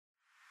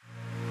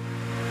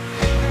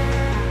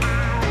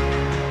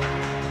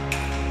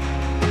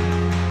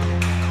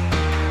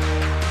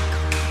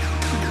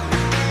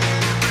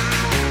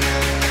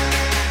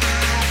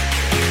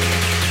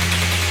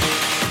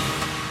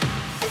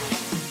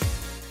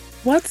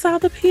What's all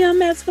the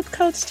PMS with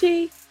Coach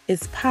G?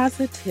 It's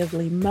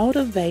positively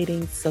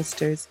motivating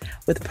sisters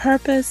with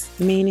purpose,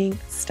 meaning,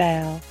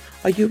 style.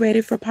 Are you ready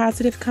for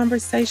positive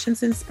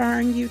conversations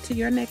inspiring you to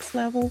your next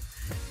level?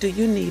 Do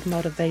you need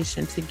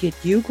motivation to get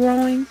you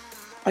growing?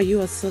 Are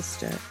you a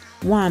sister,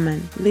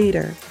 woman,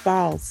 leader,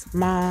 boss,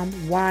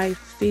 mom, wife,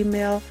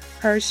 female,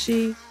 her,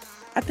 she?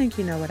 I think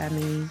you know what I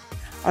mean.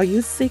 Are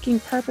you seeking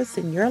purpose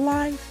in your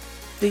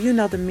life? Do you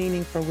know the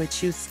meaning for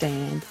which you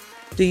stand?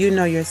 Do you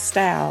know your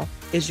style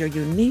is your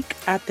unique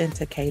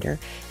authenticator?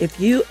 If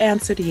you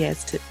answered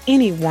yes to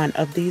any one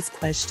of these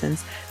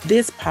questions,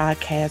 this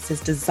podcast is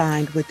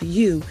designed with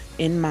you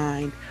in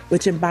mind,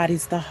 which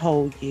embodies the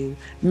whole you,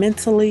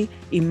 mentally,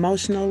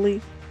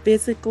 emotionally,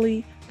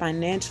 physically,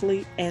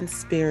 financially, and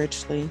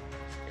spiritually.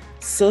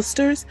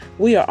 Sisters,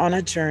 we are on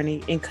a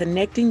journey in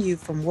connecting you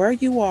from where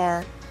you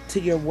are to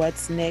your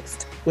what's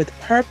next with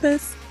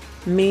purpose,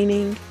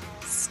 meaning,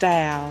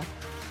 style,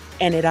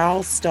 and it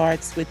all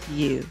starts with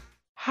you.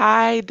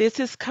 Hi, this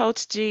is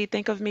Coach G.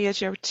 Think of me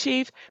as your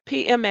chief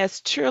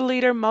PMS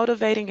cheerleader,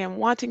 motivating and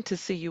wanting to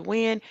see you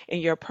win in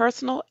your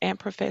personal and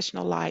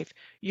professional life.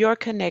 Your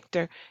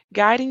connector,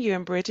 guiding you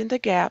and bridging the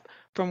gap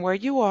from where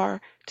you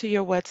are to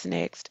your what's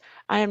next.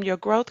 I am your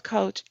growth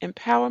coach,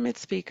 empowerment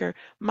speaker,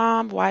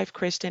 mom, wife,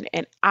 Christian,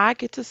 and I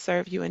get to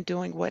serve you in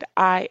doing what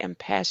I am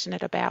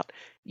passionate about.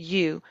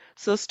 You,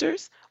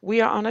 sisters,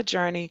 we are on a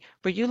journey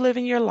for you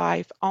living your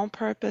life on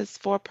purpose,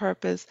 for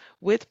purpose,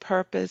 with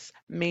purpose,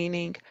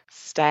 meaning,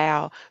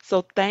 style.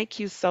 So thank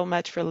you so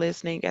much for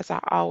listening. As I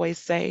always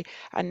say,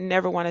 I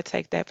never want to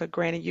take that for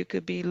granted. You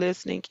could be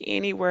listening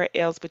anywhere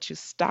else, but you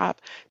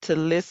stop to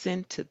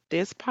listen to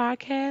this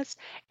podcast,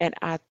 and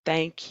I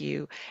thank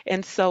you.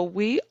 And so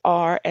we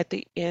are at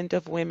the end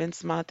of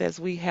Women's Month as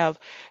we have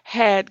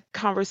had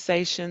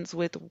conversations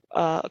with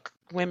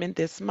women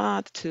this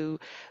month to,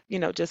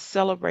 just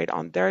celebrate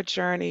on their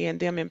journey and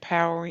them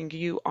empowering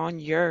you on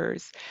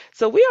yours.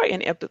 So we are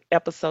in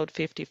episode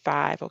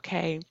 55,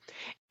 okay?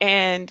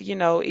 And,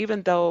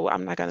 even though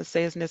I'm not going to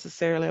say it's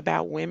necessarily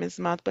about Women's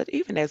Month, but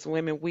even as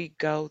women, we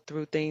go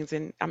through things,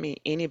 and I mean,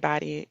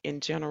 anybody in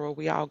general,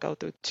 we all go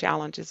through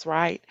challenges,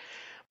 right?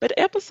 But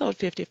episode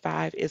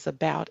 55 is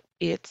about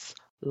its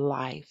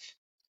life.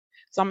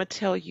 So I'm going to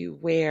tell you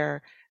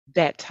where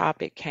that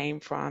topic came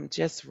from.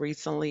 Just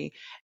recently,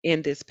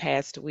 in this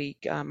past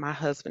week, my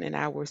husband and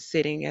I were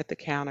sitting at the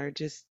counter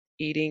just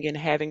eating and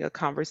having a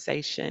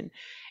conversation.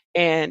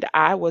 And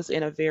I was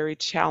in a very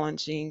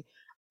challenging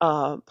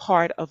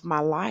part of my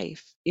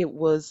life. It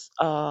was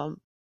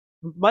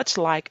much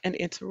like an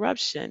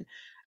interruption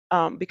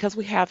because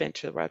we have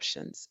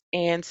interruptions.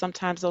 And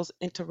sometimes those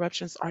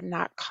interruptions are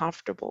not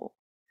comfortable.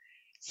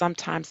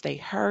 Sometimes they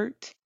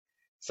hurt.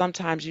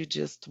 Sometimes you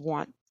just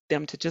want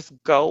them to just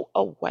go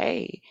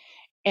away.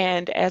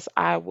 And as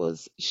I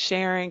was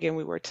sharing and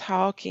we were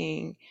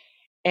talking,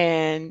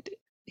 and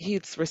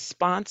his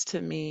response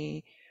to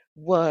me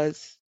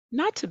was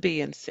not to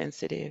be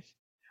insensitive,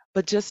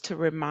 but just to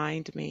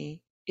remind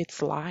me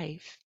it's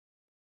life.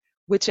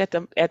 Which at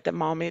the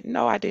moment,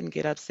 no, I didn't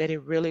get upset.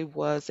 It really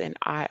was an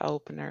eye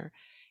opener.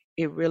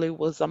 It really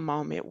was a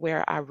moment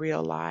where I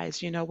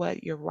realized, you know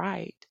what, you're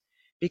right,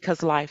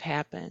 because life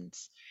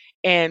happens.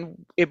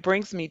 And it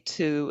brings me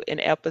to an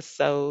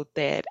episode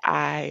that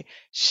I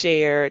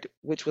shared,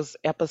 which was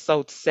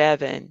episode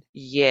 7.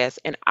 Yes.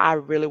 And I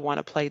really want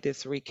to play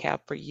this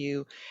recap for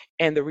you.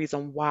 And the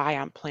reason why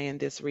I'm playing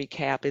this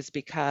recap is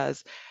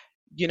because,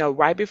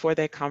 right before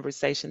that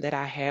conversation that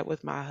I had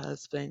with my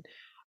husband,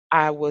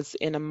 I was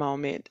in a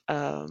moment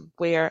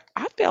where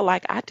I felt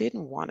like I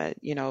didn't want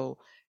to,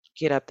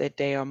 get up that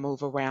day or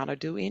move around or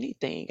do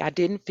anything. I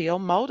didn't feel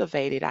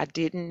motivated. I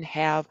didn't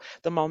have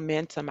the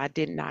momentum. I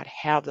did not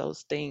have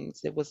those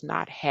things. It was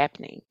not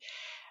happening.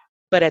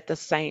 But at the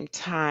same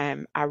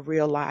time, I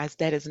realized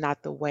that is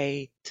not the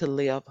way to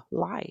live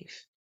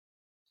life.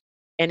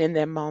 And in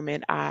that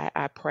moment,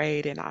 I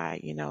prayed and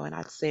and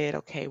I said,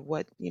 okay,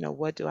 what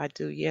do I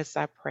do? Yes,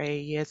 I pray.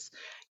 Yes,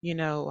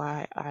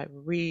 I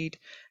read,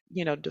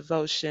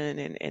 devotion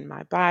and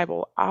my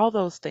Bible, all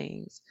those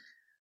things.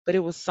 But it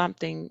was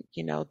something,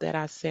 that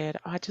I said,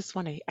 oh,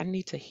 I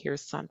need to hear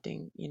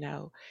something.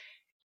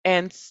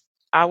 And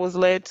I was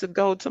led to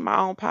go to my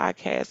own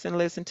podcast and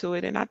listen to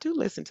it. And I do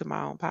listen to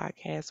my own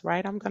podcast,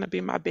 right? I'm going to be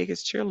my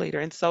biggest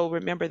cheerleader. And so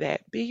remember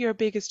that. Be your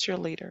biggest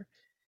cheerleader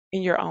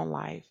in your own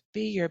life.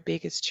 Be your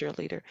biggest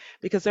cheerleader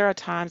because there are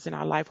times in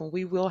our life when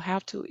we will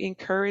have to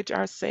encourage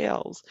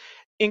ourselves.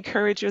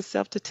 Encourage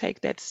yourself to take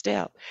that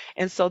step.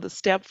 And so the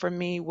step for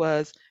me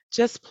was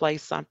just play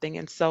something.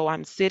 And so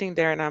I'm sitting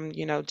there and I'm,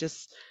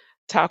 just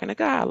talking to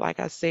God, like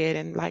I said,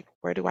 and like,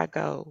 where do I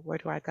go? Where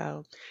do I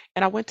go?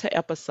 And I went to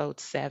episode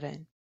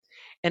 7.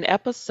 And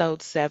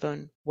episode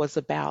 7 was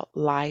about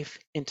life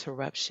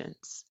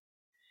interruptions.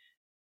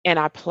 And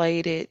I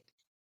played it.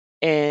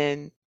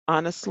 And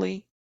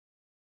honestly,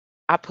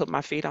 I put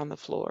my feet on the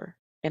floor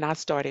and I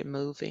started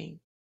moving.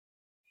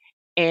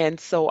 And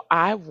so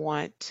I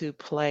want to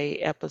play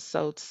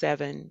episode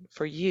 7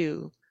 for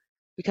you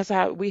because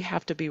we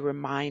have to be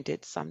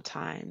reminded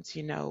sometimes,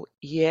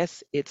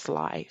 yes, it's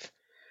life,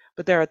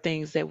 but there are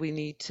things that we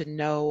need to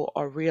know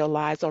or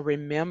realize or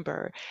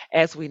remember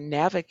as we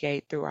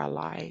navigate through our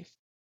life.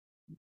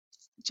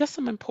 Just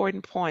some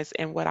important points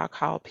in what I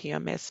call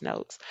PMS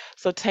notes.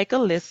 So take a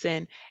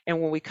listen,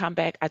 and when we come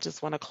back, I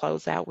just want to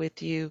close out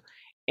with you,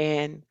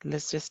 and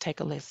let's just take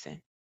a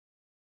listen.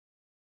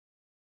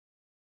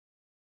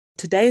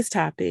 Today's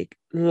topic,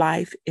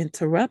 life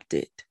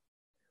interrupted.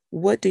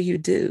 What do you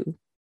do?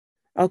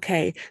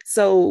 Okay,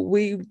 so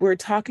we were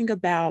talking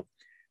about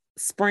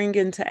spring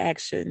into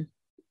action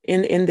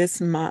in this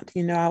month.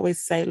 I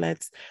always say,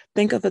 let's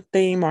think of a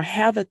theme or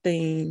have a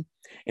theme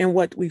in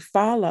what we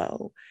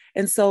follow.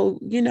 And so,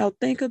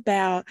 think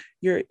about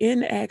you're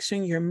in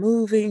action, you're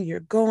moving, you're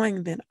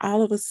going, then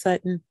all of a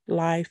sudden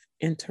life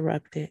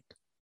interrupted.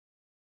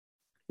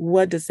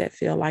 What does that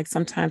feel like?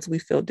 Sometimes we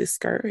feel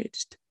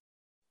discouraged.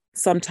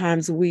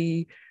 Sometimes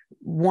we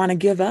want to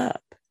give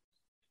up.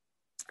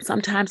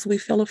 Sometimes we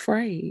feel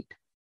afraid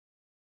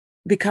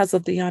because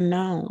of the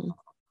unknown.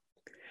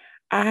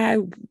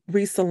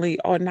 Recently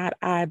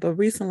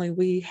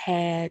we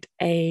had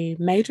a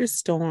major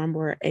storm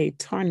where a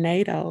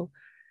tornado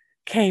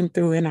came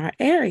through in our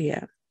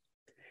area.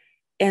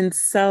 And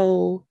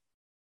so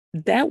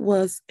that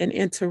was an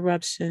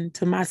interruption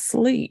to my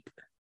sleep,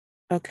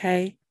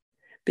 okay?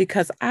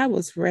 Because I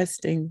was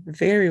resting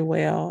very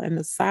well and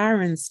the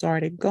sirens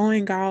started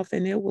going off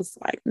and it was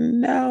like,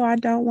 no, I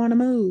don't want to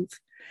move.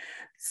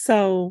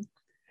 So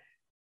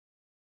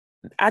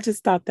I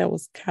just thought that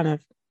was kind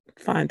of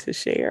fun to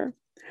share.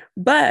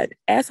 But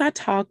as I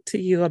talk to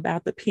you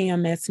about the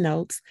PMS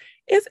notes,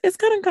 it's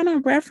going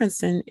to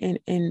reference in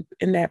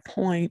that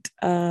point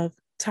of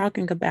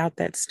talking about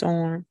that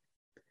storm.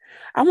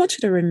 I want you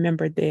to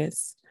remember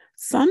this.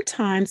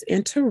 Sometimes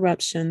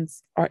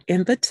interruptions are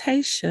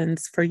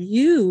invitations for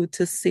you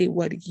to see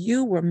what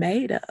you were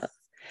made of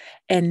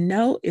and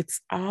know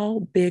it's all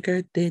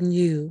bigger than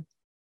you.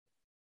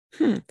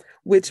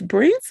 Which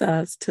brings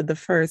us to the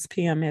first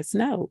PMS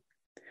note.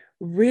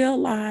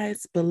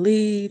 Realize,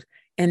 believe,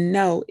 and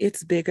know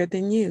it's bigger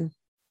than you.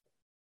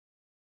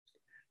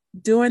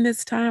 During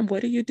this time,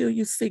 what do?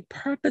 You seek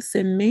purpose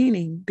and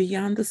meaning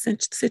beyond the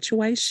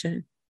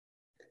situation.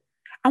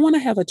 I want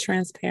to have a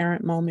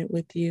transparent moment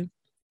with you.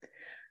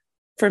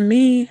 For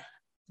me,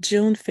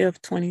 June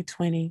 5th,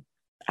 2020,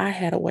 I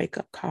had a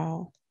wake-up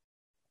call.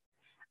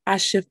 I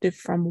shifted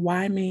from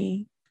why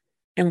me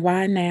and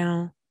why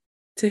now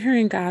to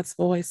hearing God's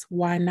voice,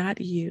 why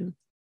not you?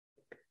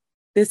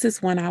 This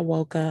is when I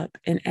woke up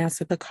and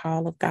answered the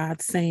call of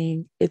God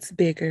saying, it's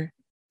bigger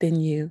than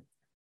you.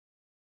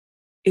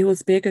 It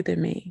was bigger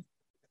than me.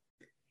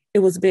 It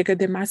was bigger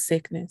than my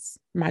sickness,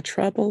 my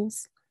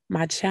troubles,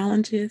 my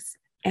challenges,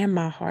 and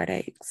my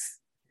heartaches.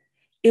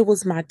 It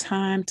was my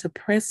time to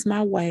press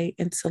my way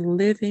into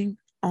living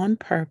on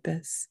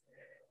purpose,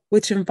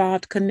 which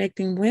involved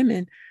connecting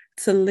women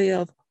to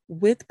live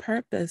with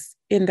purpose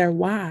in their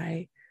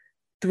why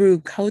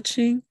through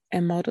coaching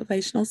and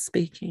motivational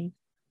speaking.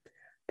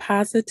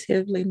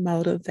 Positively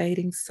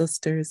Motivating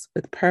Sisters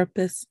with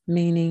Purpose,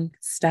 Meaning,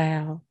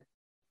 Style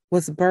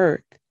was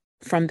birthed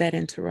from that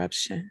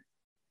interruption.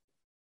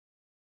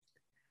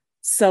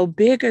 So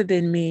bigger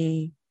than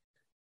me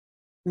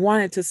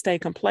wanted to stay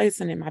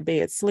complacent in my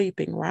bed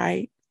sleeping,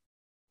 right?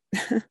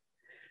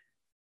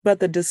 But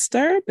the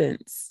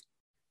disturbance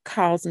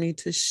caused me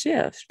to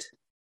shift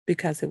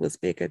because it was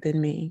bigger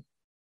than me.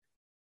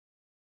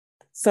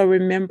 So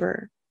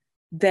remember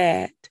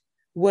that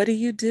what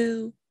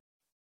do?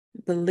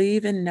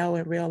 Believe and know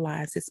and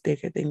realize it's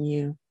bigger than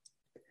you.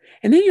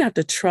 And then you have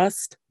to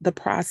trust the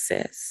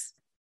process.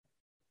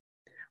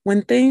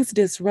 When things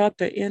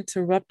disrupt or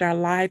interrupt our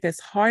life, as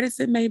hard as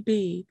it may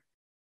be,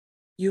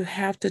 you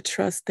have to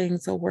trust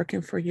things are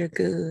working for your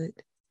good.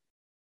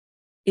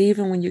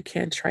 Even when you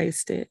can't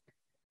trace it.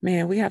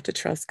 Man, we have to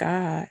trust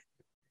God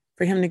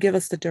for Him to give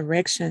us the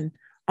direction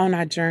on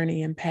our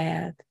journey and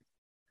path.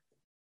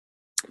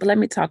 But let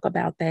me talk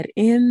about that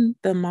in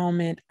the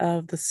moment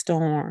of the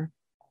storm.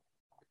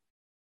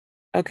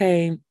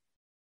 Okay,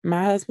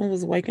 my husband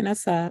was waking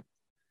us up.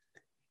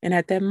 And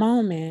at that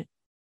moment,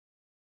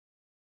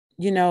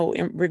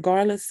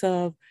 regardless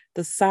of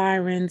the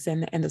sirens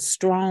and the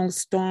strong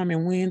storm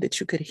and wind that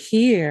you could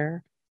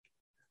hear,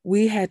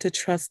 we had to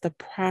trust the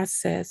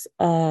process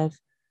of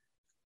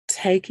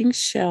taking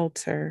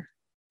shelter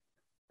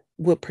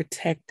would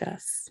protect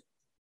us.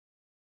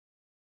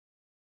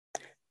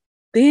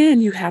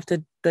 Then you have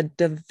to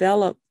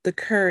develop the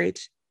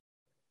courage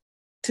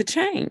to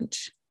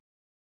change.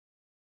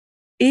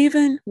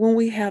 Even when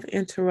we have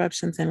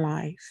interruptions in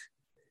life,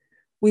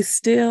 we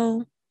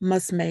still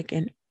must make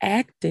an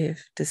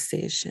active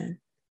decision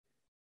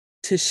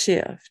to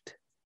shift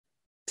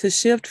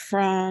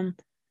from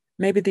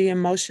maybe the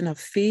emotion of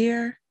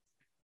fear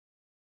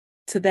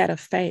to that of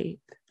faith.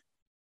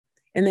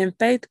 And then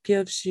faith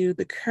gives you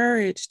the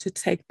courage to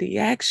take the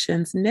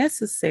actions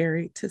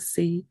necessary to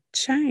see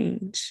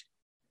change.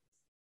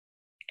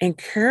 And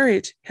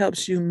courage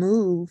helps you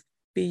move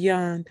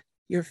beyond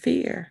your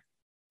fear.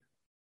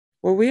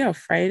 Were we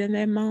afraid in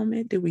that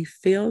moment? Did we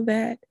feel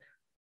that?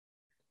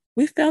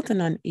 We felt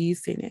an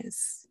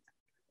uneasiness,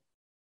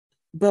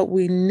 but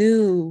we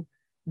knew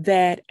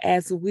that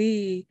as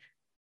we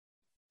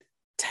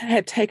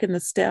had taken the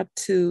step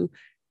to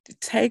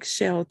take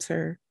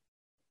shelter,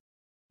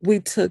 we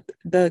took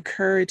the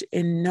courage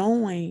in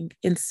knowing,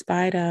 in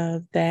spite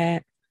of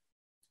that,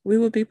 we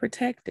would be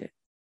protected.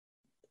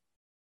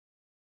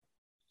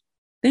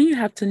 Then you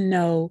have to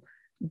know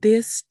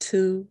this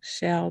too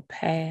shall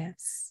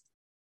pass.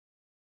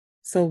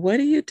 So, what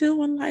do you do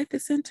when life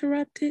is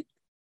interrupted?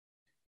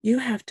 You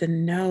have to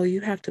know,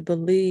 you have to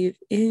believe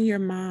in your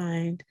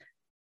mind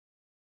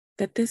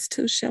that this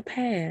too shall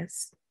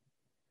pass.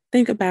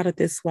 Think about it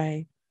this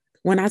way.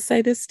 When I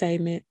say this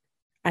statement,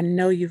 I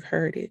know you've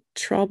heard it.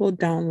 Trouble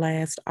don't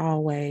last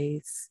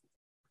always.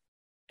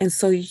 And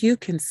so you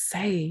can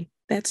say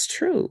that's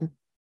true.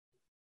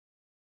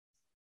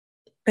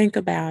 Think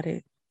about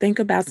it. Think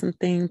about some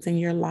things in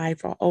your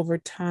life or over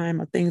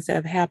time or things that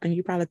have happened.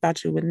 You probably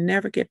thought you would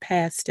never get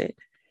past it.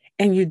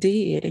 And you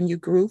did, and you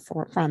grew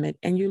from it,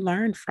 and you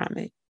learned from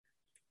it.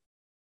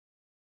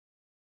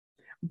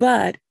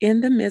 But in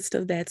the midst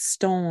of that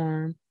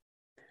storm,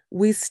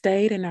 we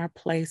stayed in our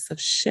place of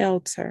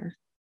shelter.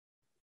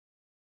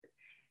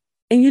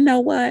 And you know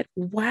what?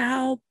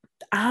 While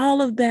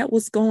all of that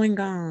was going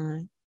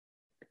on,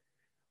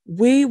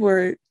 we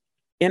were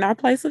in our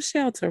place of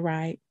shelter,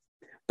 right?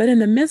 But in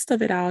the midst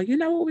of it all, you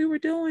know what we were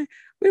doing?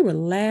 We were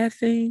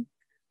laughing,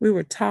 we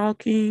were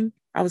talking.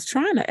 I was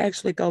trying to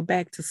actually go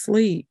back to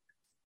sleep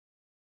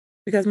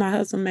because my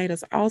husband made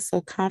us all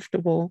so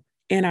comfortable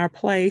in our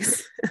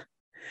place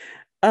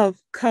of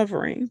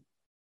covering.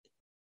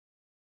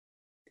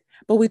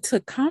 But we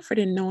took comfort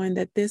in knowing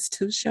that this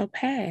too shall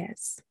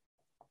pass.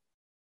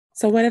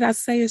 So, what did I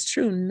say is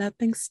true?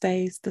 Nothing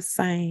stays the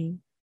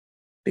same.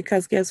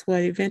 Because guess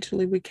what?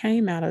 Eventually, we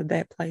came out of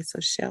that place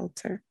of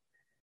shelter.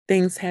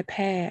 Things had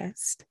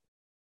passed.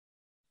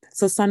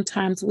 So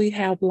sometimes we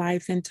have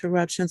life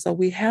interruptions, or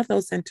we have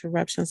those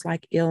interruptions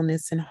like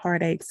illness and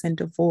heartaches and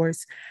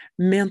divorce,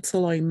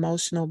 mental or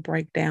emotional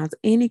breakdowns,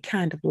 any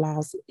kind of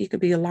loss. It could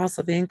be a loss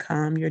of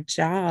income, your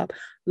job,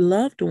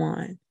 loved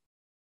one.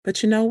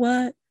 But you know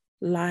what?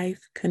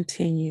 Life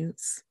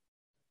continues,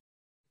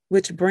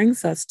 which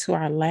brings us to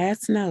our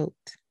last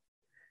note.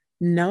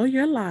 Know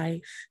your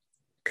life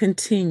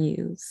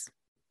continues.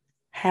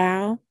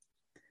 How?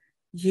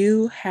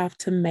 You have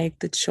to make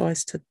the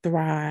choice to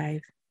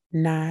thrive,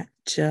 not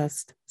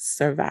just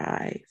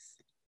survive.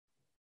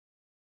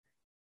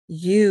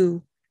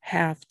 You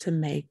have to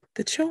make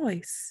the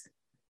choice.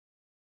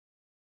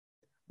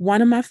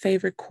 One of my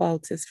favorite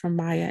quotes is from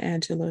Maya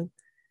Angelou.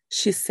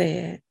 She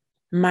said,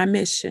 "My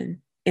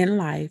mission in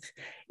life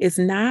is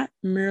not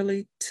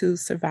merely to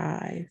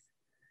survive,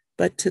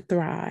 but to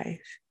thrive,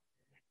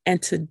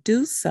 and to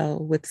do so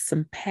with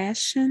some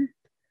passion,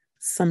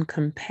 some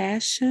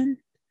compassion,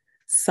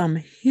 some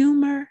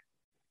humor,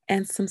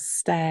 and some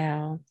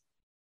style."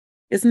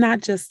 It's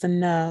not just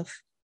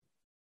enough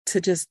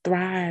to just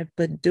thrive,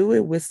 but do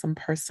it with some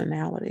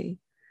personality.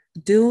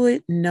 Do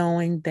it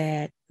knowing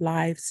that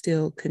life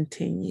still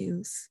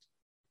continues.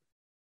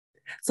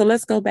 So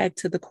let's go back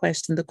to the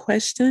question. The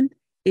question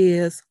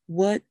is,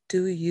 what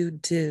do you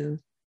do?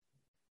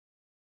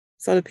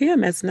 So the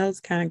PMS notes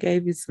kind of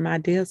gave you some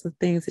ideas of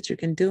things that you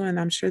can do. And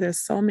I'm sure there's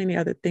so many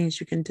other things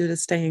you can do to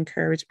stay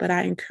encouraged. But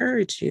I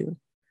encourage you,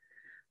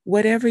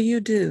 whatever you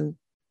do,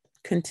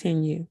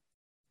 continue.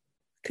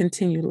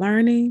 Continue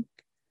learning,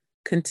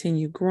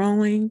 continue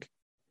growing,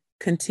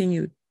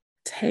 continue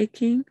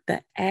taking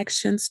the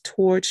actions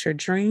towards your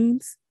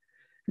dreams,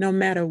 no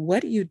matter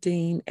what you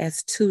deem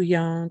as too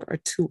young or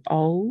too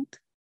old.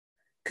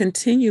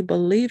 Continue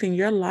believing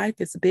your life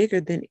is bigger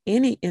than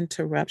any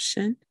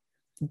interruption,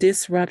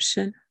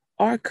 disruption,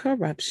 or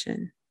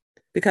corruption.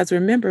 Because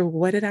remember,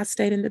 what did I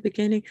state in the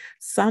beginning?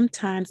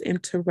 Sometimes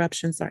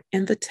interruptions are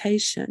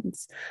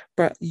invitations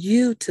for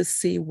you to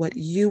see what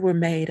you were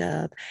made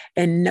of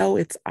and know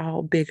it's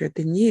all bigger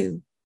than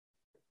you.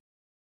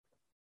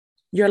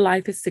 Your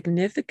life is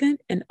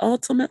significant, and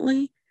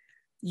ultimately,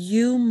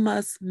 you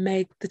must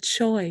make the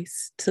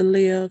choice to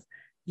live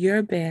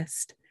your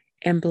best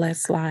and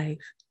blessed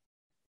life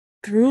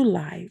through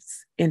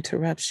life's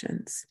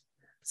interruptions.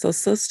 So,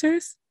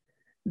 sisters,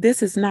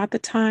 this is not the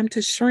time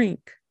to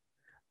shrink,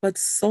 but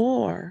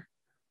soar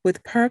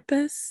with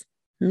purpose,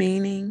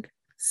 meaning,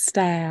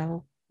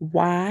 style.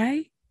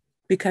 Why?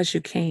 Because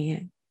you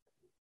can.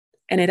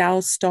 And it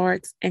all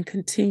starts and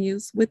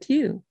continues with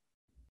you.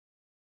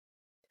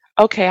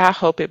 Okay, I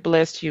hope it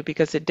blessed you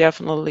because it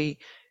definitely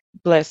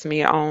blessed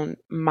me on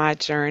my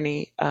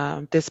journey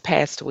this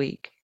past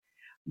week.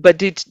 But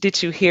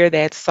did you hear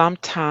that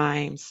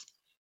sometimes,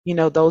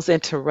 those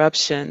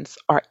interruptions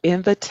are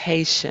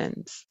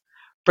invitations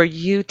for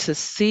you to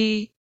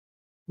see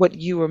what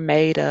you were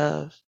made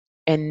of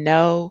and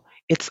know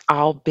it's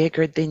all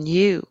bigger than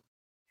you.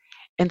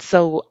 And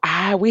so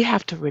we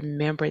have to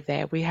remember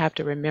that. We have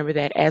to remember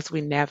that as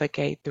we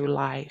navigate through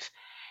life.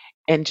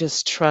 and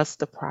just trust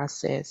the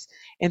process.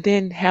 And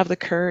then have the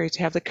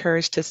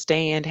courage to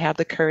stand, have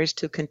the courage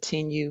to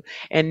continue,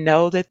 and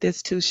know that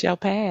this too shall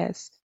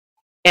pass.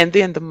 And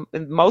then the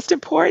most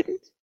important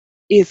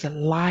is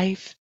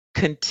life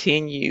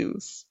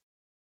continues.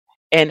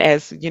 And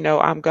as you know,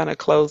 I'm going to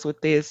close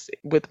with this,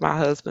 with my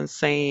husband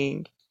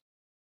saying,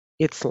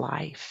 it's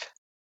life.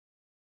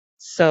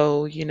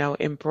 So,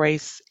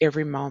 embrace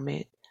every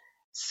moment.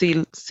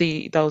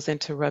 See those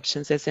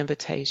interruptions as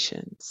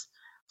invitations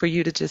for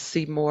you to just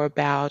see more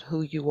about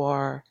who you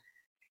are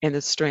and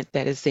the strength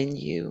that is in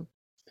you.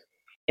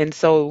 And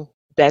so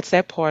that's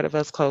that part of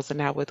us closing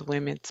out with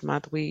Women's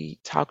Month. We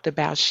talked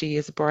about she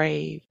is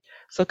brave.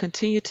 So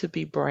continue to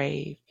be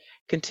brave.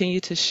 Continue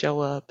to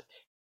show up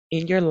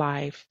in your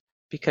life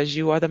because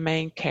you are the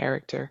main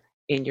character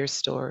in your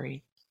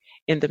story.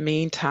 In the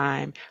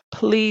meantime,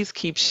 please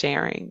keep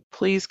sharing.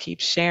 Please keep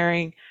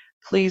sharing.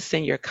 Please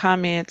send your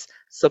comments,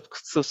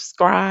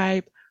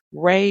 subscribe,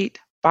 rate,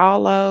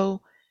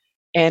 follow.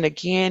 And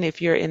again,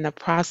 if you're in the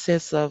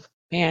process of,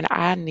 man,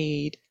 I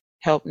need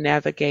help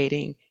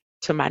navigating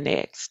to my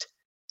next,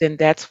 then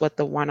that's what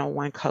the one on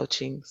one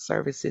coaching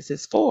services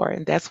is for.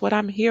 And that's what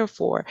I'm here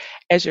for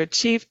as your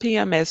chief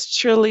PMS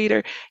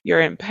cheerleader,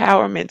 your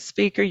empowerment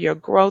speaker, your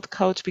growth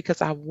coach,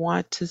 because I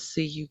want to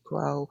see you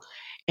grow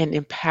and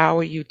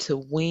empower you to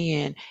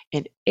win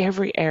in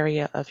every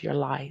area of your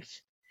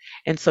life.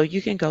 And so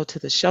you can go to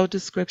the show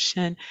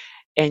description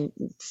and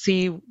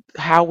see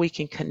how we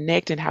can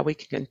connect and how we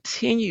can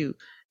continue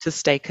to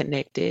stay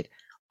connected.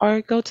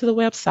 Or go to the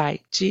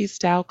website,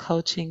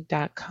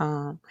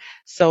 gstylecoaching.com.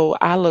 So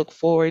I look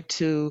forward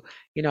to,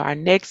 our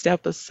next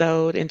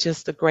episode and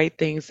just the great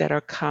things that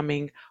are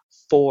coming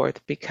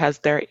forth, because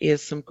there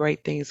is some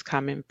great things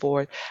coming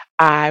forth.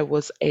 I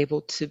was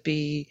able to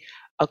be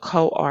a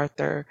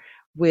co-author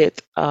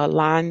with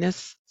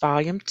Lioness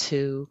Volume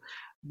 2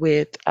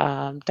 with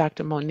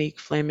Dr. Monique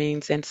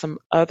Flemings and some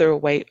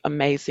other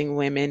amazing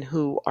women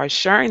who are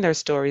sharing their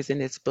stories in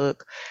this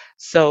book.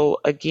 So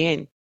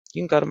again,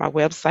 you can go to my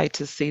website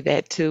to see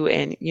that too,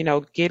 and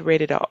get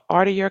ready to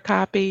order your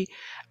copy.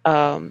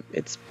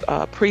 It's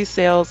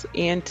pre-sales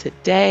in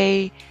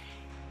today,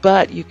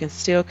 but you can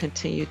still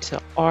continue to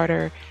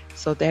order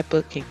so that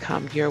book can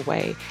come your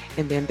way.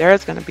 And then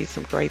there's going to be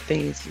some great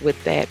things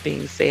with that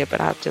being said, but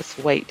I'll just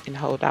wait and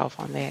hold off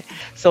on that.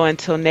 So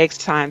until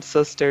next time,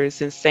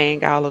 sisters, and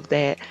saying all of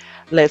that,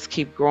 let's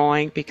keep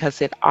growing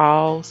because it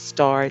all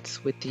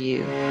starts with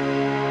you.